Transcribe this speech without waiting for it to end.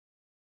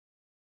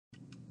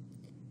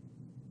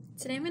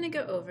Today I'm going to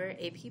go over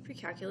AP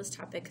Precalculus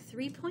topic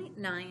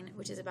 3.9,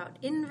 which is about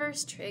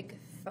inverse trig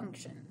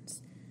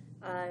functions.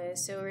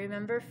 So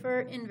remember,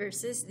 for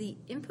inverses, the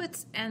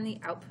inputs and the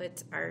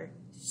outputs are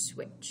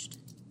switched.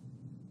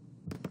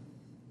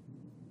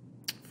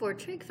 For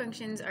trig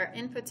functions, our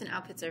inputs and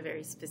outputs are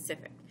very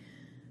specific.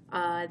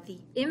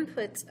 The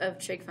inputs of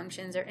trig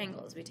functions are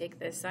angles. We take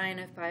the sine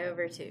of pi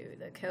over 2,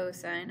 the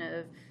cosine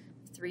of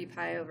 3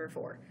 pi over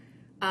 4.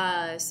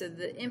 So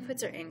the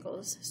inputs are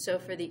angles. So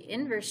for the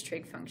inverse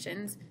trig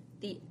functions,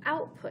 the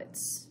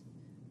outputs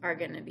are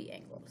going to be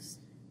angles.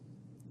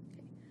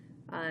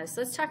 Okay. So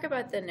let's talk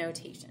about the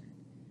notation.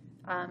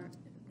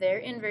 They're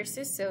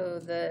inverses, so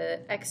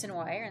the x and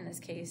y, or in this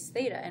case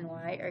theta and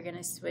y, are going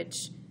to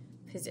switch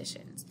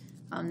positions.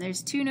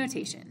 There's two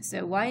notations.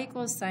 So y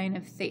equals sine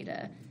of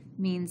theta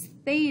means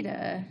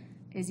theta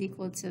is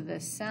equal to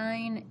the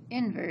sine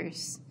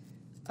inverse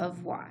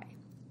of y.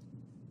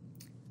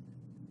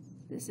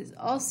 This is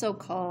also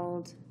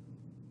called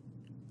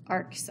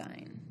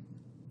arcsine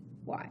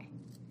y.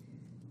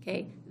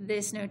 Okay,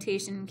 this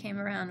notation came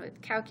around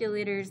with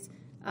calculators.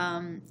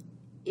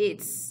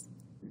 It's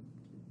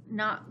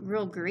not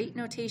real great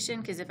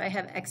notation because if I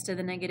have x to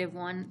the negative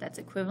 1, that's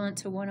equivalent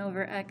to 1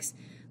 over x,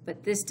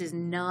 but this does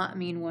not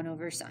mean 1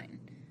 over sine.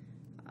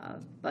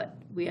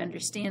 But we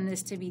understand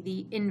this to be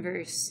the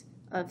inverse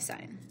of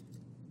sine.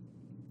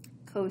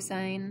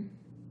 Cosine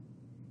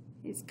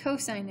is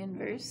cosine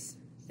inverse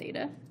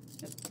theta.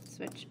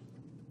 Switch.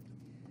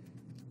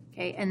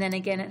 Okay, and then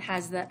again it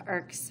has the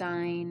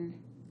arcsine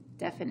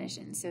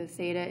definition. So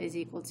theta is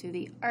equal to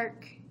the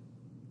arc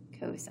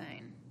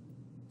cosine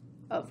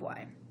of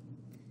y.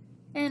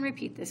 And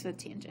repeat this with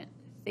tangent.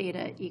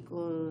 Theta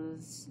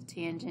equals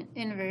tangent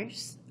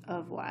inverse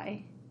of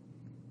y,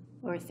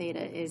 or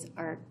theta is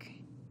arc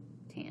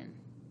tan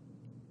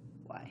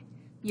y.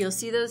 You'll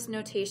see those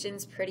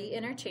notations pretty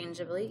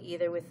interchangeably,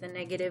 either with the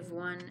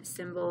 -1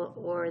 symbol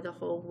or the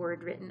whole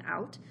word written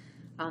out.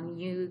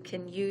 You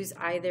can use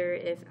either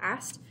if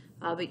asked,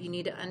 but you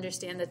need to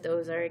understand that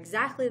those are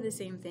exactly the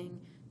same thing,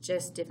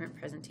 just different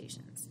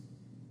presentations.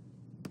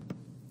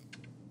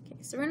 Okay,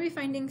 so we're going to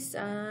be finding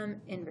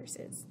some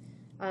inverses.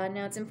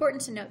 Now it's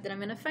important to note that I'm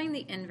going to find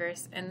the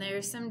inverse, and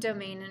there's some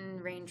domain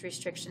and range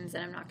restrictions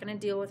that I'm not going to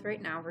deal with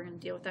right now. We're going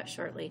to deal with that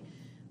shortly,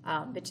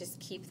 but just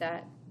keep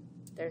that,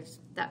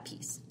 there's that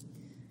piece.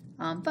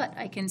 But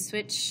I can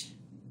switch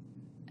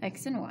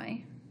x and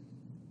y.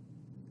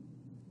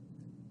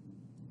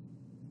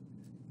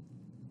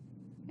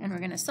 And we're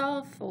going to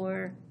solve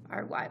for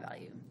our y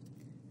value.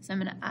 So I'm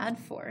going to add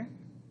 4.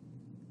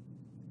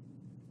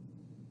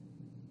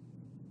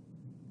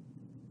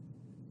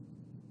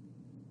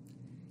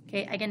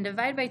 Okay, I can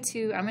divide by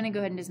 2. I'm going to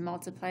go ahead and just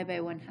multiply by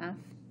 1/2.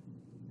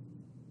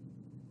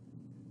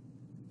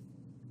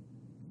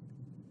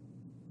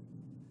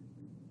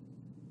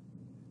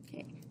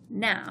 Okay,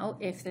 now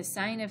if the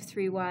sine of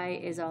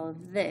 3y is all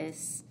of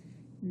this,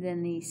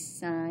 then the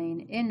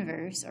sine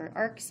inverse, or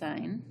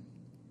arcsine,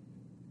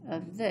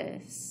 of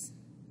this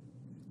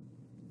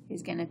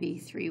is going to be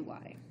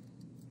 3y.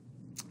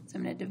 So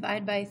I'm going to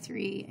divide by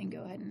 3 and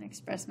go ahead and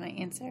express my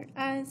answer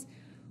as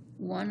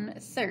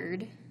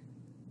 1/3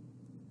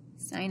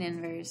 sine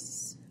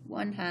inverse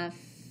 1/2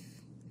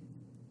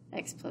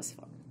 x plus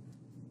 4.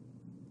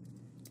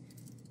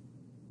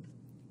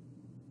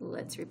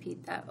 Let's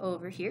repeat that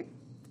over here.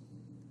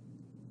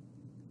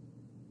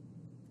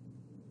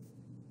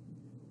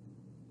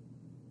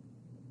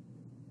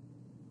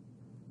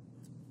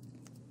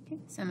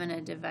 So I'm going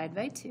to divide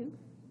by 2.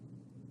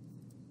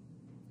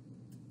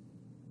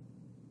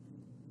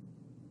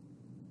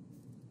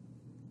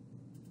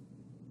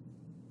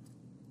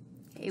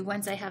 Okay,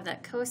 once I have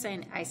that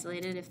cosine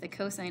isolated, if the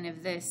cosine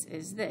of this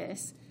is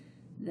this,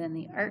 then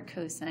the arc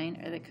cosine,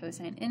 or the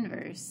cosine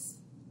inverse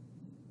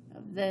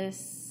of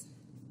this,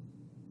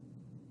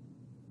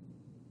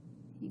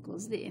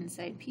 equals the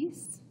inside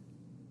piece.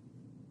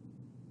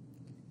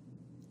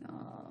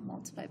 I'll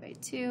multiply by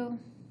 2.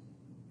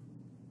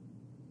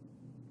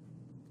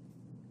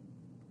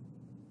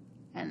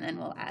 And then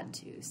we'll add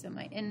 2. So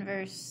my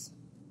inverse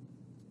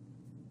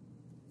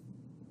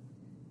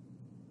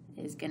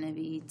is going to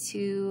be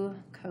 2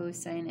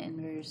 cosine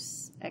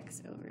inverse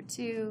x over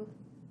 2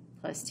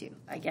 plus 2.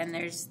 Again,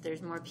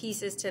 there's more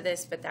pieces to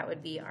this, but that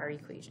would be our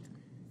equation.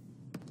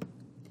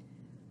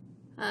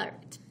 All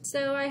right,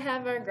 so I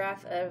have our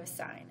graph of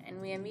sine,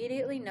 and we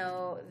immediately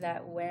know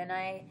that when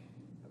I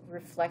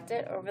reflect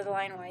it over the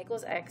line y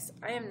equals x,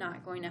 I am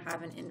not going to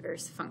have an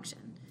inverse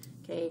function.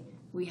 Okay,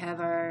 we have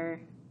our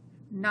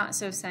not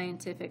so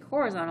scientific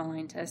horizontal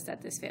line test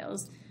that this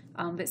fails,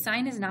 but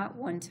sine is not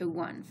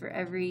 1-to-1. For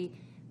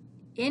every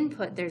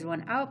input, there's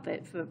one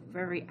output. For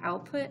every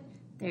output,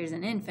 there's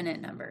an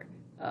infinite number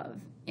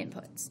of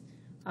inputs.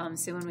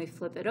 So when we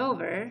flip it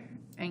over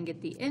and get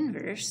the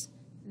inverse,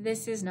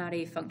 this is not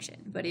a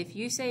function. But if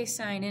you say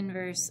sine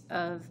inverse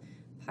of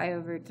pi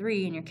over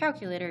 3 in your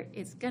calculator,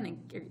 it's going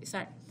to,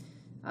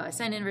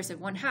 sine inverse of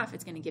 1/2,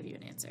 it's going to give you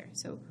an answer.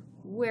 So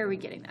where are we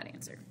getting that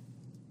answer?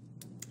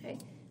 Okay.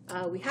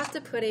 we have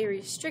to put a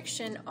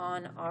restriction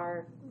on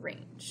our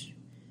range.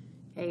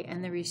 Okay,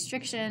 and the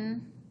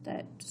restriction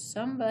that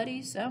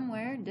somebody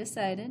somewhere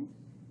decided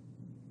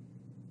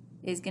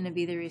is going to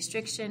be the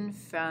restriction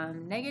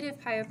from negative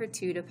pi over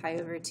 2 to pi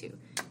over 2.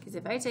 Because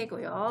if I take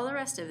away all the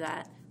rest of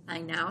that, I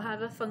now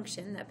have a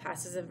function that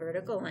passes a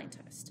vertical line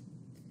test.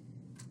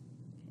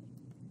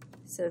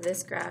 So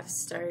this graph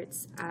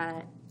starts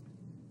at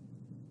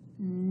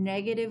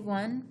negative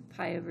 1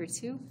 pi over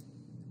 2.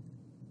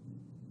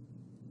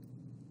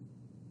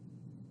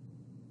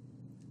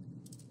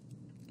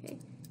 Okay,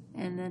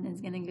 and then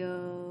it's going to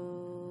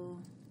go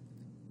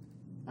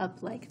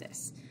up like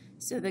this.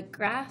 So the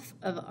graph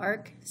of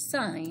arc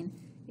sine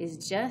is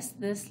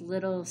just this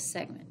little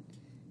segment.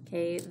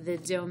 Okay, the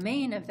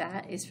domain of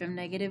that is from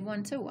negative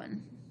 1 to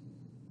 1.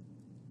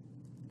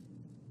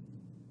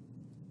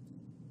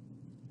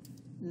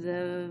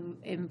 The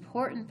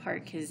important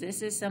part, because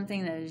this is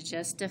something that is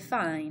just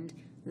defined,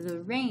 the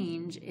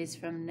range is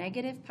from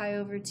negative pi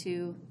over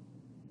 2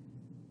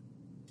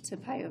 to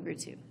pi over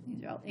 2.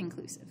 These are all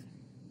inclusive.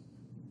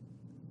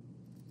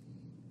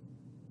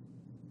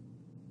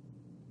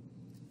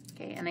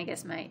 Okay, and I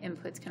guess my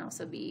inputs can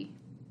also be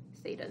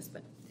thetas,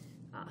 but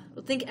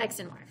we'll think x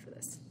and y for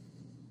this.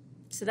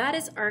 So that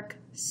is arc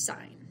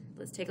sine.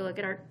 Let's take a look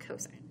at arc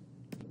cosine.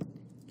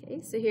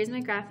 Okay, so here's my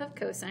graph of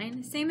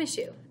cosine. Same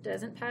issue.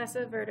 Doesn't pass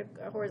a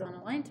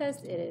horizontal line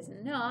test. It is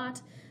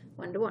not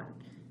 1 to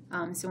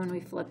 1. So when we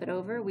flip it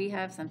over, we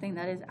have something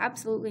that is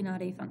absolutely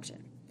not a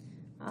function.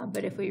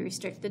 But if we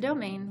restrict the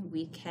domain,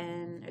 we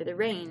can, or the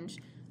range,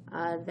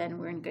 then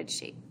we're in good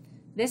shape.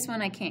 This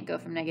one I can't go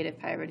from negative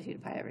pi over 2 to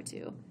pi over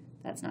 2.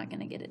 That's not going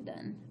to get it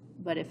done.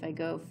 But if I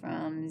go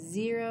from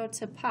 0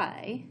 to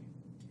pi,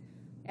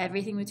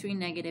 everything between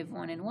negative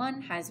 1 and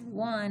 1 has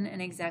 1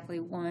 and exactly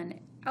 1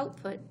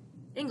 output,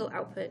 angle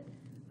output,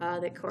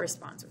 that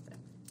corresponds with it.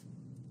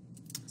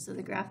 So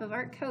the graph of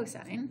arc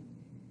cosine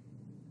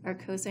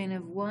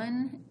of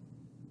 1,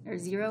 or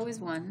 0 is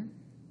 1.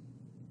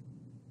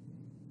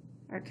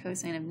 Arc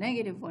cosine of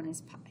negative 1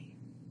 is pi.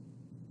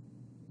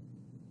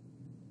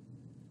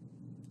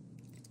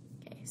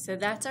 Okay, so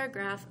that's our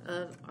graph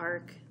of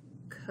arc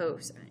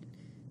cosine.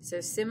 So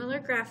similar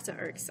graph to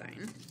arc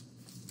sine.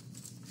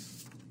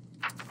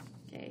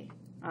 Okay,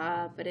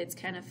 but it's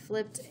kind of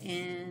flipped,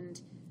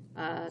 and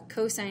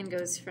cosine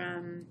goes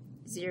from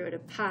 0 to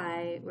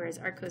pi, whereas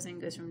arc cosine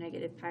goes from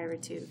negative pi over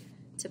 2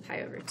 to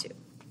pi over 2.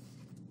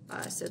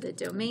 So the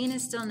domain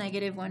is still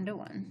negative 1 to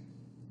 1.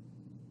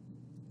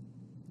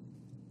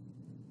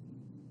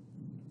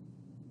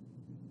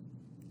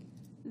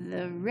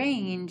 The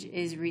range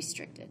is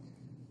restricted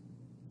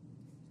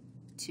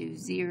to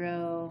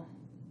 0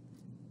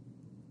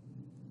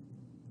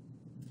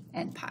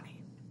 and pi.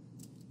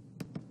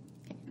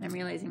 Okay, I'm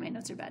realizing my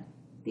notes are bad.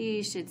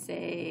 These should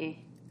say,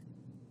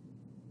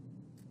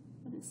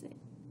 what does it say?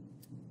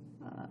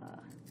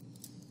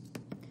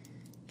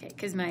 Okay,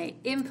 because my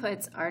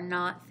inputs are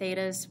not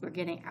thetas, we're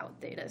getting out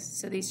thetas.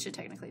 So these should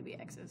technically be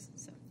x's.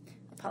 So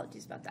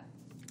apologies about that.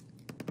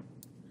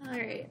 All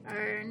right,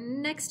 our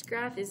next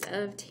graph is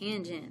of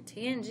tangent.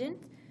 Tangent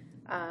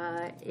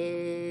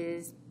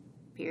is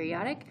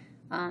periodic,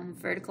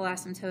 vertical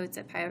asymptotes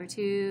at pi over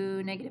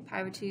 2, negative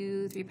pi over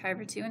 2, 3 pi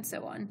over 2, and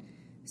so on.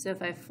 So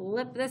if I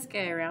flip this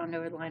guy around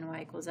over the line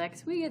y equals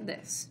x, we get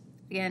this.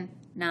 Again,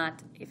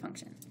 not a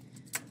function.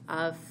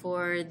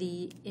 For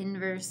the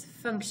inverse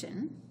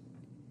function,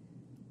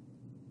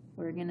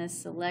 we're going to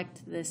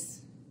select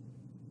this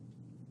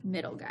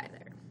middle guy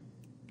there.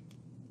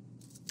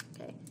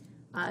 Okay,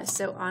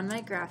 so on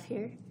my graph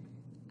here,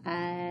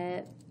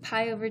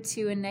 pi over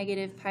 2 and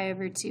negative pi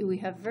over 2, we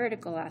have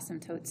vertical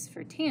asymptotes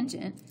for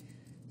tangent.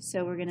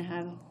 So we're going to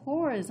have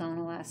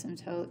horizontal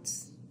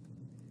asymptotes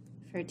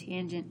for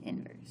tangent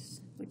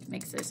inverse, which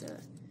makes this a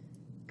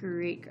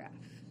great graph.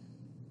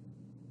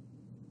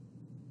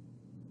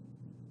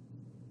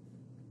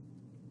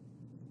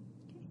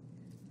 Okay.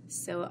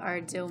 So our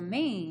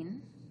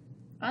domain,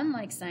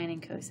 unlike sine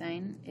and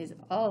cosine, is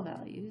all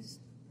values.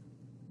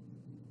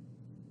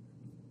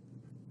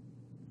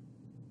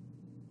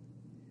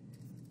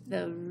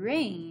 The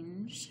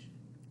range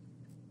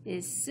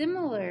is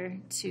similar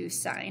to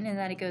sine in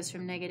that it goes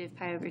from negative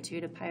pi over 2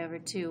 to pi over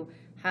 2.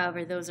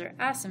 However, those are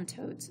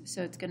asymptotes,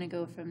 so it's going to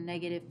go from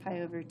negative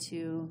pi over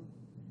 2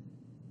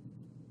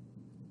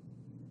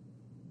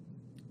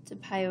 to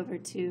pi over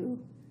 2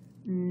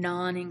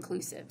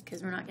 non-inclusive,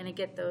 because we're not going to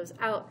get those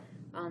out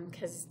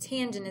because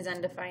tangent is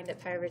undefined at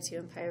pi over 2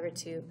 and pi over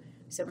 2,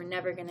 so we're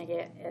never going to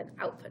get an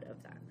output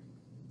of that.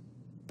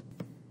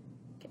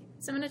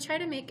 So I'm going to try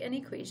to make an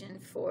equation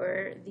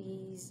for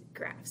these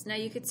graphs. Now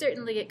you could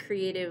certainly get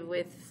creative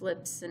with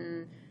flips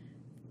and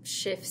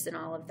shifts and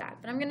all of that,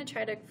 but I'm going to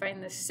try to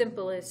find the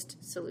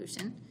simplest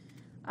solution.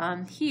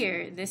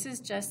 Here, this is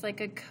just like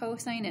a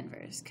cosine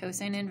inverse.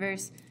 Cosine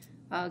inverse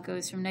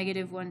goes from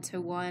negative 1 to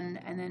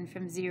 1, and then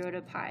from 0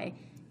 to pi,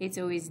 it's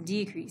always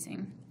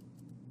decreasing.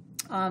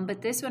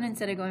 But this one,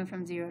 instead of going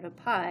from 0 to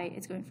pi,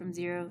 it's going from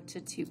 0 to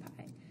 2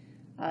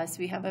 pi. So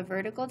we have a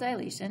vertical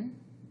dilation.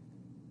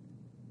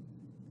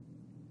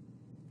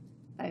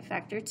 by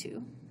factor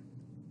 2,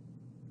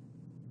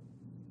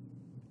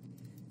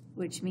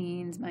 which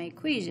means my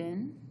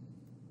equation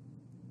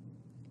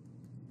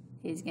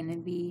is going to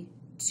be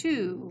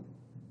 2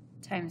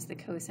 times the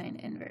cosine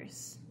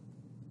inverse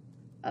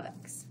of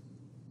x.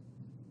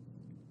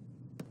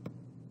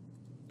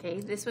 Okay,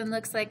 this one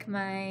looks like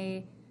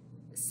my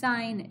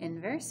sine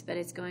inverse, but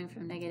it's going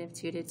from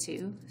 -2 to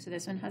 2, so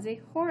this one has a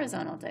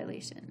horizontal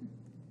dilation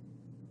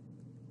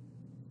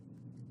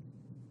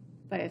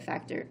by a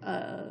factor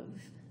of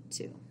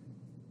 2.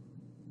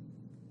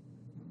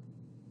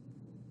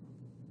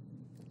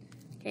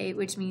 Okay,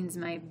 which means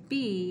my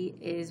b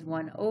is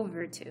 1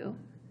 over 2,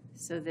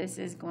 so this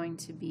is going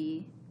to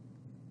be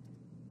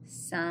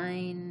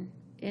sine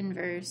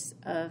inverse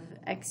of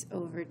x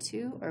over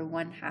 2, or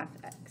 1/2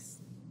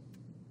 x.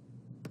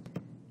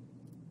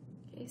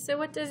 Okay, so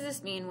what does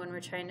this mean when we're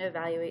trying to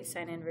evaluate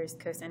sine inverse,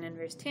 cosine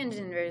inverse,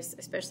 tangent inverse,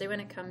 especially when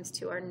it comes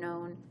to our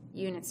known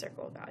unit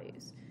circle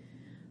values?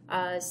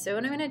 So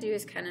what I'm going to do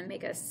is kind of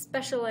make a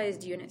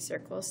specialized unit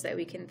circle so that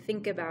we can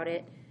think about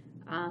it,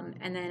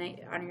 and then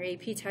on your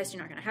AP test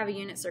you're not going to have a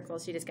unit circle,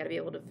 so you just got to be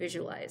able to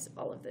visualize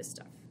all of this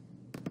stuff.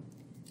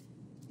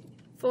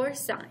 For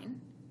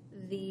sine,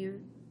 the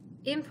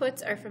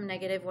inputs are from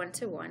 -1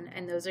 to 1,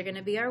 and those are going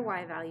to be our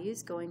y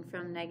values going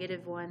from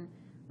 -1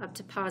 up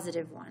to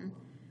 +1.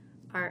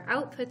 Our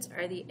outputs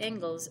are the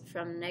angles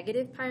from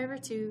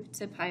 -π/2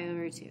 to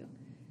π/2.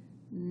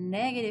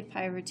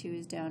 -π/2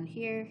 is down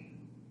here,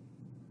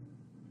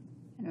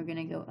 and we're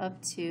going to go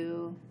up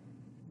to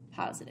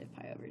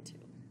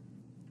 +π/2.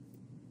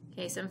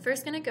 Okay, so I'm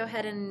first going to go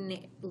ahead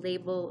and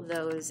label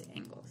those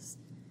angles.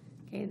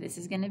 Okay, this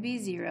is going to be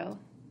 0.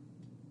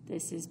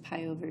 This is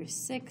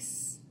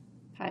π/6,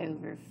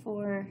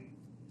 π/4,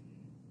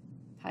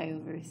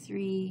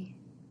 π/3,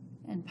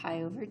 and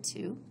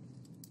π/2.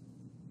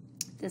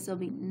 This will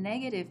be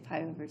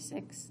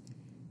 -π/6,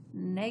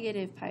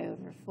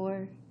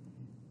 -π/4,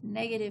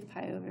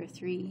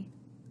 -π/3,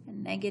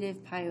 and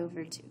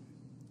 -π/2.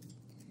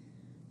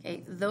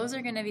 Okay, those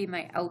are going to be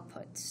my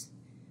outputs.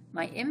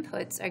 My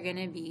inputs are going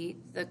to be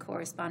the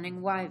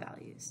corresponding y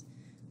values.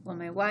 Well,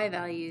 my y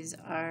values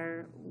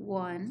are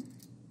 1,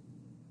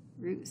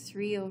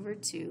 √3 over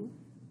 2,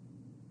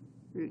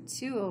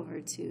 √2 over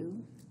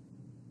 2,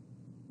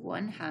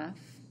 1/2,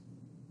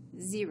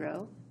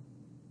 0,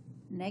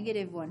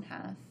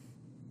 -1/2,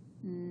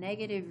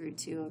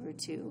 -√2 over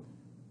 2,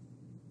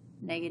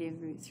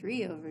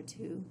 -√3 over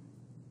 2,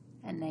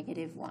 and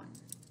 -1.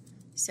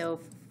 So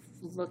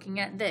looking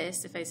at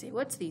this, if I say,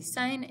 what's the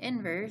sine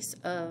inverse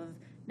of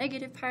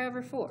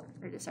 -π/4,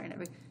 or sorry,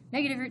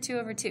 -√2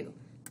 over 2,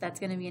 that's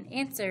going to be an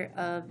answer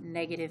of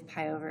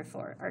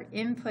 -π/4. Our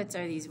inputs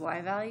are these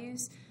y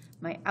values.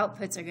 My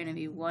outputs are going to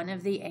be one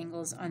of the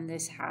angles on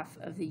this half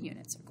of the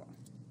unit circle.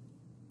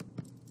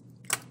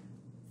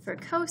 For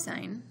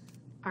cosine,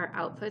 our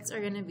outputs are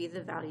going to be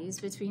the values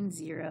between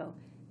 0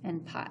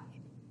 and pi.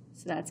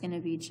 So that's going to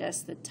be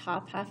just the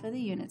top half of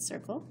the unit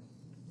circle,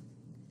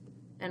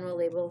 and we'll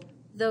label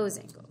those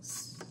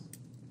angles.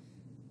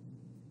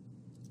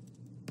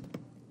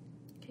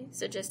 Okay,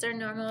 so just our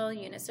normal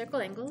unit circle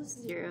angles,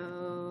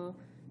 0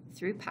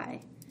 through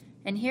pi.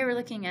 And here we're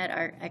looking at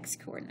our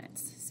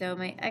x-coordinates. So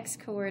my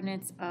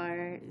x-coordinates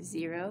are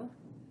 0.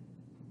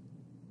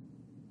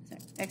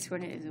 Sorry,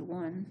 x-coordinate is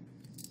 1.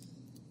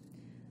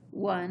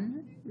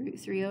 1,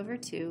 √3 over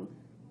 2,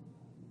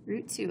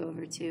 √2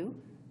 over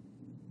 2,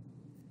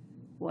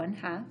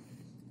 1/2,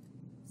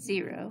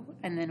 0,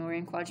 and then we're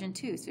in quadrant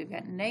 2, so we've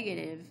got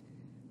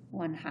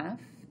 -1/2,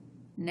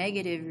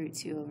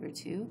 -√2 over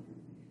 2,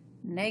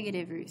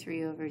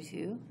 -√3 over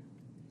 2,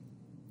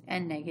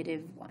 and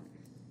 -1.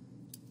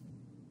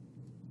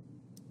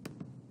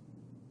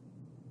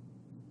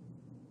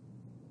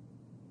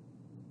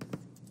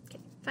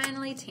 Okay,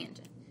 finally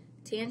tangent.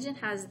 Tangent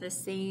has the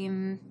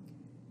same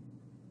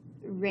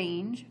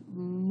range,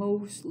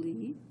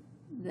 mostly,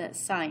 that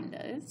sine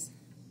does.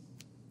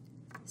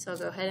 So I'll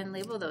go ahead and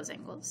label those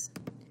angles.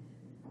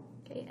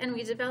 Okay, and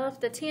we developed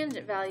the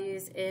tangent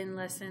values in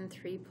lesson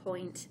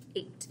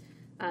 3.8.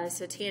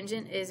 So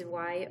tangent is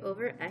y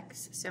over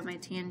x, so my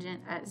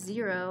tangent at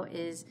 0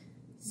 is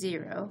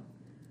 0,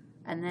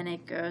 and then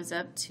it goes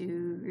up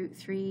to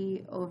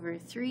 √3 over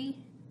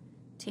 3.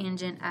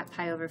 Tangent at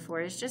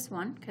π/4 is just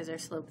 1, because our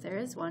slope there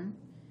is 1.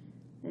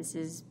 This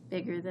is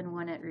bigger than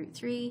 1 at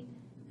 √3,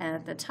 and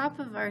at the top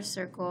of our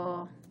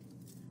circle,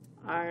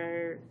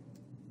 our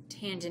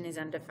tangent is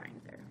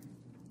undefined there.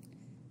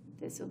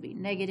 This will be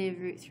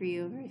 -√3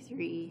 over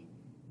 3,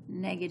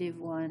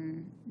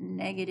 -1,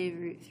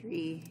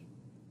 -√3,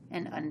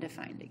 and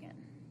undefined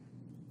again.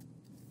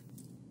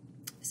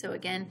 So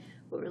again,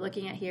 what we're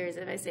looking at here is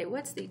if I say,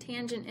 what's the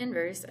tangent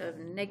inverse of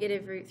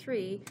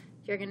 -√3,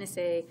 you're going to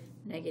say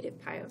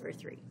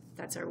 -π/3.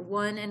 That's our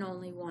one and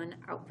only one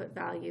output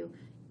value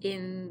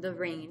in the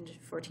range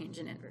for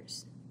tangent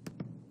inverse.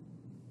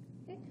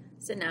 Okay,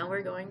 so now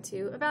we're going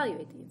to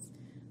evaluate these.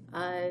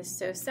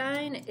 So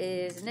sine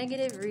is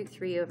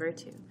 -√3 over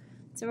 2.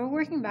 So we're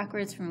working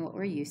backwards from what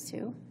we're used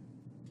to.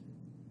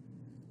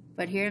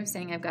 But here I'm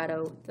saying I've got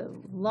the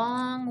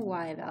long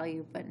y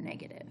value, but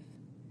negative.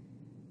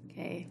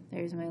 Okay,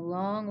 there's my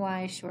long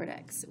y, short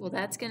x. Well,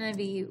 that's going to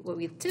be what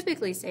we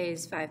typically say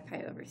is 5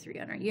 pi over 3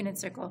 on our unit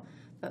circle.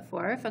 But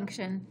for our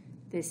function,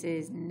 this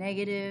is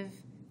negative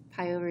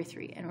pi over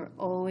 3. And we're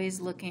always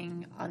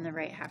looking on the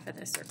right half of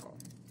the circle.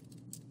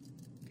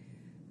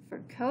 For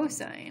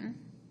cosine,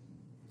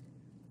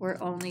 we're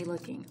only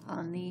looking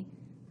on the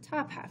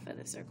top half of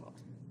the circle,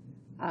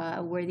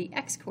 where the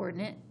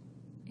x-coordinate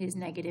is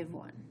negative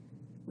 1,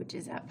 which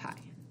is at pi.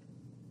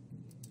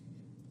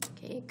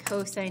 Okay,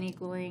 cosine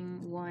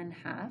equaling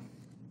 1/2.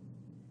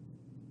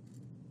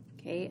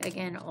 Okay,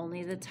 again,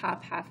 only the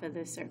top half of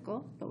the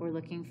circle, but we're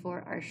looking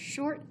for our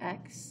short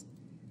x,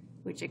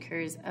 which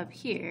occurs up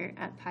here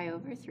at pi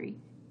over 3.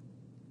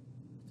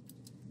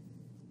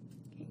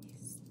 Okay,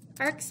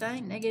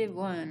 arcsine, negative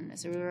 1.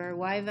 So our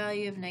y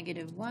value of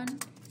negative 1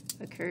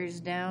 occurs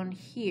down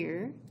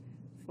here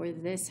for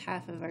this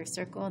half of our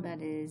circle,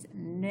 that is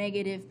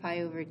negative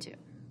pi over 2.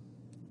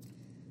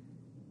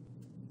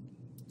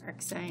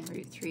 Arcsine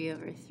root 3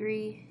 over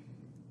 3.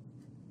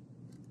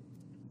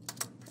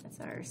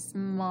 That's our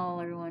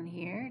smaller one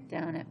here,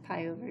 down at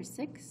pi over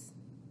 6.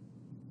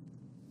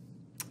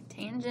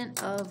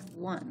 Tangent of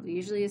 1. We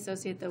usually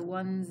associate the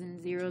 1s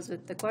and 0s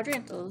with the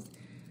quadrantals,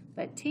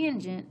 but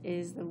tangent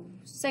is the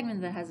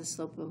segment that has a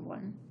slope of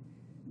 1,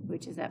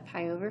 which is at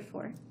pi over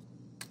 4.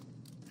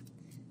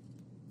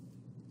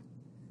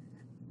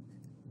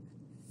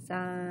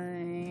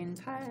 Sine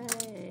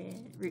pi,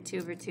 root 2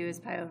 over 2 is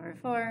pi over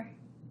 4.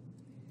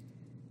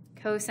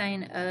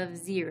 Cosine of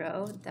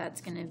 0,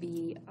 that's going to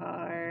be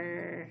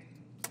our,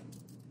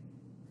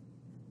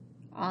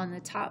 on the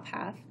top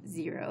half,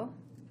 0,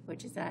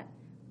 which is at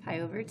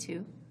pi over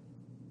 2.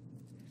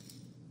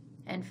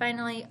 And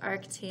finally,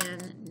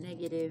 arctan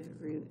negative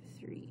root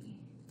 3.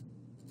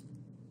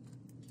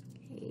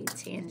 Okay,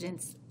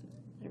 tangents,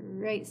 the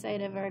right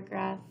side of our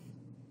graph,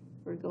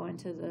 we're going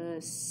to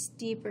the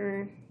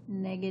steeper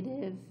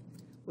negative,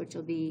 which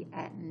will be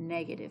at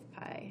negative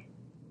pi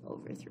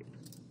over 3.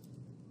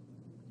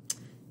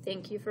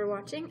 Thank you for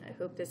watching. I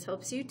hope this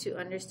helps you to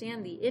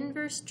understand the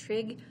inverse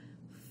trig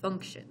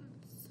function.